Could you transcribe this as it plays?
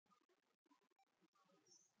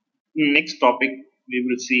Next topic we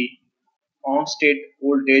will see on state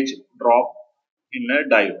voltage drop in a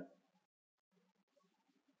diode.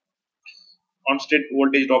 On state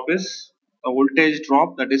voltage drop is a voltage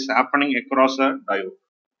drop that is happening across a diode,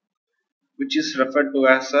 which is referred to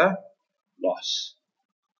as a loss.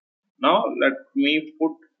 Now let me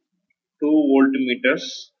put two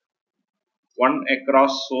voltmeters, one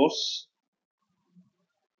across source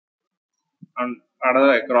and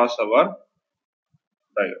another across our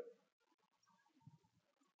diode.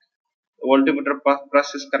 The voltmeter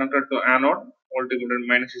plus is connected to anode, voltmeter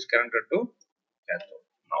minus is connected to cathode.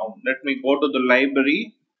 Now let me go to the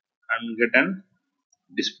library and get an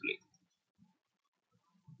display.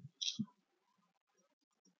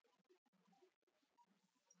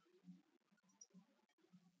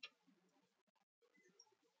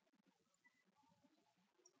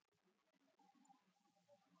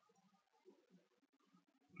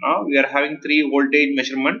 Now we are having three voltage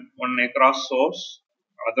measurement, one across source,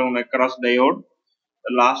 another one across diode,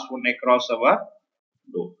 the last one across our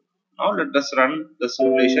load. Now let us run the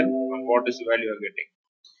simulation on what is the value you are getting.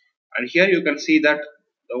 And here you can see that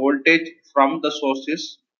the voltage from the source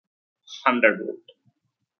is 100 volt.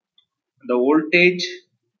 The voltage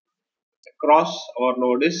across our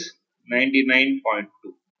load is 99.2.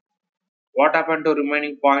 What happened to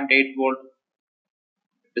remaining 0.8 volt?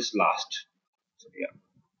 It is lost. So yeah,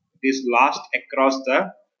 it is lost across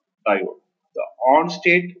the diode. The on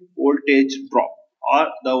state voltage drop or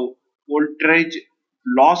the voltage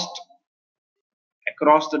lost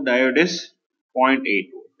across the diode is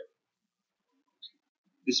 0.8 volt.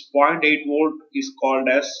 This 0.8 volt is called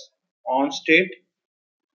as on state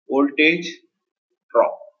voltage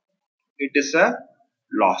drop. It is a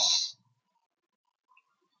loss.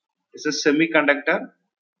 It's a semiconductor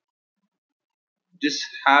which is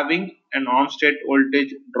having an on state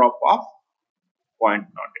voltage drop of 0.08.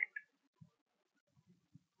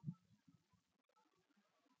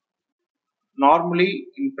 Normally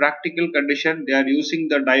in practical condition they are using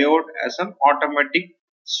the diode as an automatic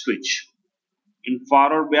switch. In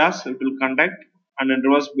forward bias it will conduct and in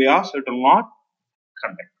reverse bias it will not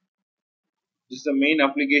conduct. This is the main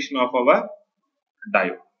application of our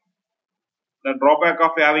diode. The drawback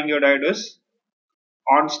of having your diode is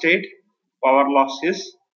on state power loss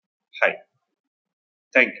is high.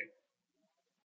 Thank you.